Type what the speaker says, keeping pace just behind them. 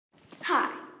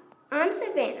I'm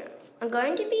Savannah. I'm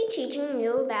going to be teaching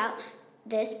you about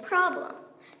this problem.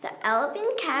 The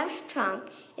elephant calf's trunk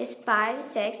is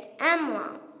 5'6"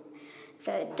 long.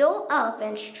 The adult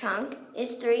elephant's trunk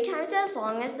is 3 times as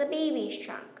long as the baby's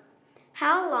trunk.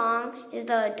 How long is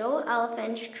the adult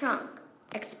elephant's trunk?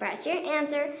 Express your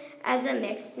answer as a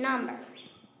mixed number.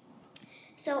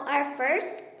 So our first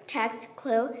text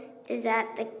clue is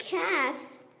that the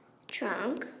calf's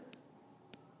trunk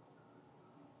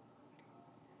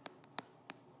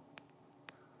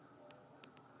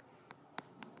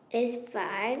is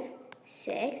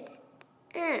 5'6"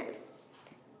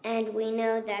 and we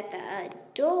know that the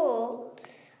adult's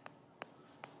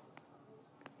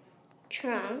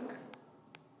trunk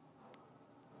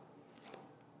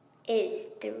is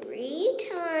 3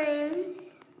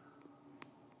 times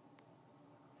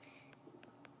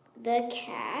the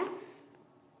calf.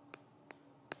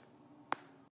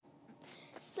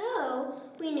 So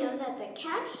we know that the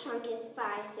calf's trunk is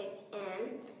 5'6"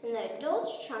 and the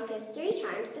adult's trunk is 3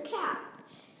 times the calf.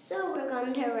 So we're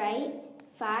going to write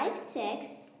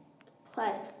 5'6"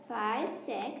 plus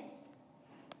 5'6"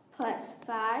 plus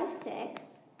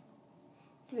 5'6"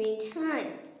 3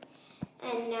 times.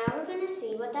 And now we're going to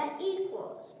see what that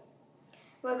equals.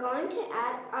 We're going to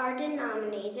add our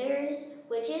denominators,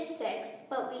 which is 6,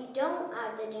 but we don't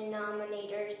add the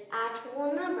denominator's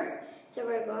actual number, so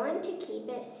we're going to keep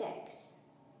it 6.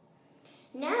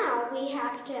 Now we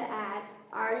have to add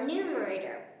our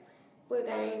numerator. We're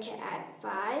going to add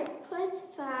 5 plus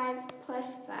 5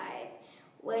 plus 5,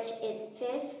 which is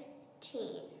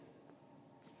 15.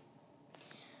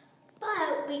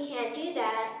 But we can't do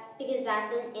that because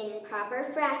that's an improper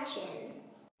fraction.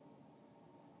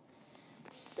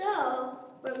 So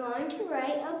we're going to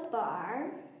write a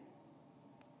bar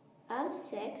of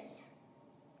 6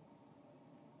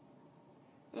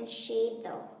 and shade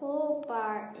the whole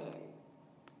bar in.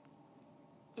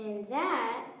 And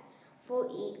that will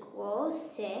equal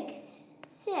 6,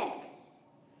 6.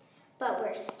 But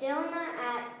we're still not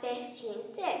at 15,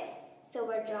 6. So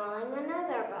we're drawing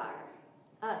another bar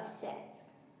of 6.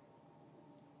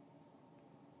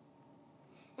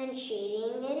 And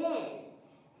shading it in.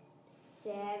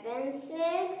 7, 6,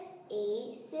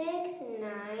 8, 6,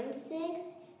 9, 6,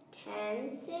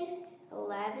 10, 6,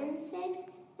 11, 6,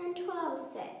 and 12,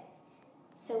 6.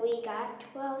 So we got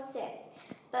 12, 6.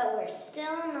 But we're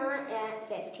still not at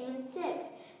 15, 6.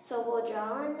 So we'll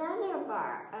draw another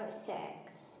bar of 6.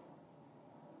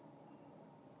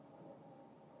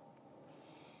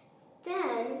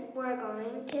 Then we're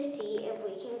going to see if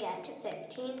we can get to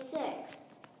 15,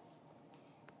 6.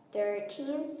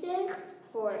 13, 6,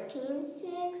 14, 6,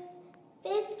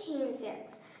 15,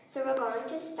 6. So we're going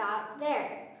to stop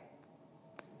there.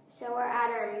 So we're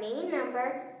at our main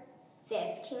number,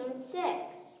 15, 6.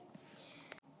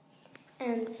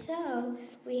 And so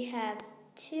we have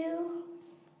 2.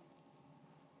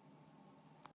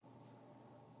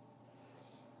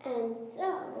 And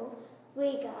so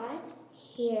we got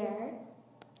here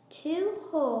 2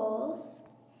 holes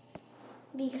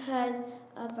because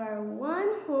of our 1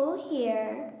 hole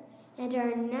here and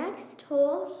our next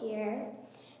hole here,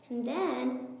 and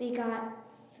then we got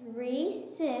 3,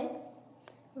 6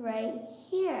 right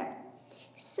here.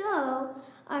 So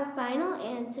our final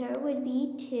answer would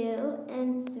be 2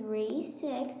 and 3,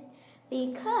 6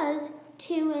 because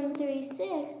 2 and 3, 6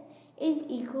 is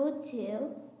equal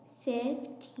to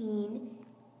 15,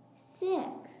 6.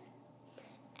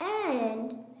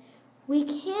 And we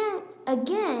can't,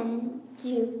 again,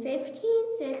 do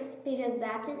 15, 6 because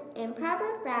that's an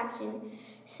improper fraction.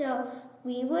 So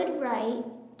we would write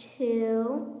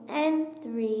 2 and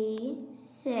 3,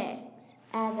 6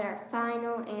 as our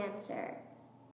final answer.